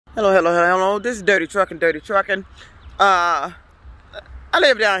Hello, hello, hello, hello. This is Dirty Trucking, Dirty Trucking. I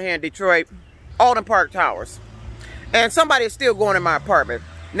live down here in Detroit, Alden Park Towers. And somebody is still going in my apartment.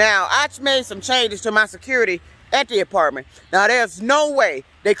 Now, I made some changes to my security at the apartment. Now, there's no way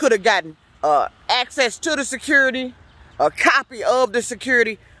they could have gotten access to the security, a copy of the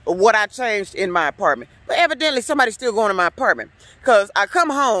security, of what I changed in my apartment. But evidently, somebody's still going in my apartment. Because I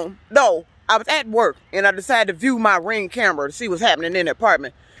come home, though, I was at work, and I decided to view my Ring camera to see what's happening in the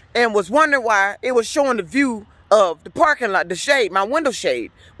apartment. And was wondering why it was showing the view of the parking lot, the shade, my window shade,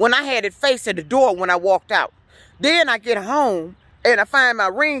 when I had it facing the door when I walked out. Then I get home and I find my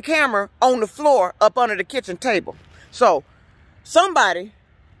Ring camera on the floor up under the kitchen table. So somebody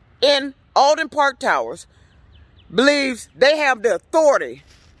in Alden Park Towers believes they have the authority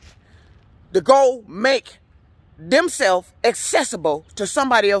to go make themselves accessible to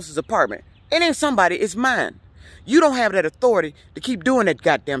somebody else's apartment. It ain't somebody, it's mine. You don't have that authority to keep doing that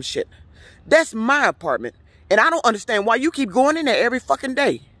goddamn shit. That's my apartment. And I don't understand why you keep going in there every fucking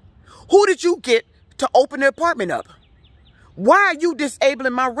day. Who did you get to open the apartment up? Why are you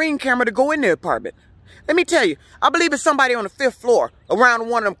disabling my Ring camera to go in the apartment? Let me tell you, I believe it's somebody on the 5th floor around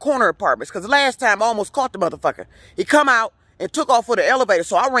one of them corner apartments. Because last time I almost caught the motherfucker. He come out and took off for the elevator.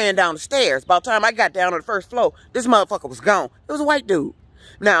 So I ran down the stairs. By the time I got down to the 1st floor, this motherfucker was gone. It was a white dude.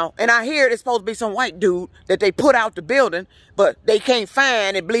 Now, and I hear it's supposed to be some white dude that they put out the building, but they can't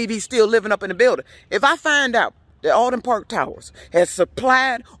find and believe he's still living up in the building. If I find out that Alden Park Towers has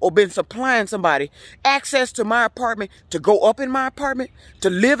supplied or been supplying somebody access to my apartment, to go up in my apartment, to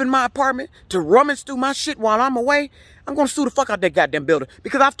live in my apartment, to rummage through my shit while I'm away, I'm going to sue the fuck out that goddamn building.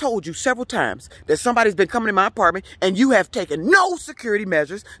 Because I've told you several times that somebody's been coming in my apartment and you have taken no security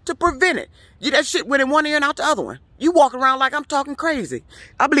measures to prevent it. That shit went in one ear and out the other one. You walk around like I'm talking crazy.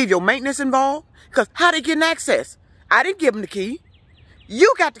 I believe your maintenance involved. Because how they getting access? I didn't give them the key.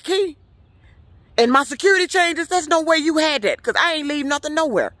 You got the key. And my security changes, there's no way you had that. Because I ain't leave nothing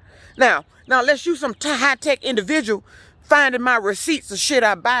nowhere. Now unless you some high-tech individual finding my receipts of shit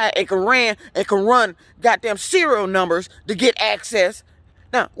I buy and can run goddamn serial numbers to get access.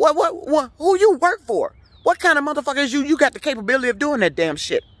 Now, who you work for? What kind of motherfucker is you? You got the capability of doing that damn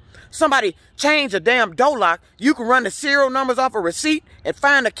shit. Somebody change a damn door lock, you can run the serial numbers off a receipt and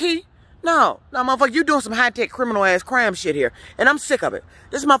find a key? No, motherfucker, you doing some high-tech criminal-ass crime shit here. And I'm sick of it.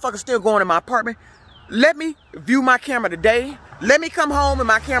 This motherfucker still going in my apartment. Let me view my camera today. Let me come home and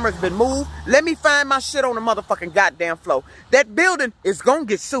my camera's been moved. Let me find my shit on the motherfucking goddamn floor. That building is gonna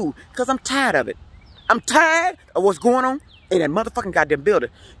get sued because I'm tired of it. I'm tired of what's going on in that motherfucking goddamn building.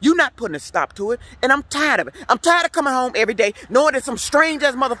 You not putting a stop to it, and I'm tired of it. I'm tired of coming home every day knowing that some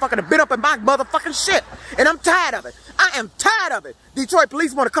strange-ass motherfucker have been up in my motherfucking shit, and I'm tired of it. I am tired of it. Detroit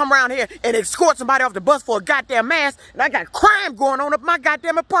police want to come around here and escort somebody off the bus for a goddamn mask, and I got crime going on up in my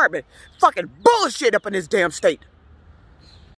goddamn apartment. Fucking bullshit up in this damn state.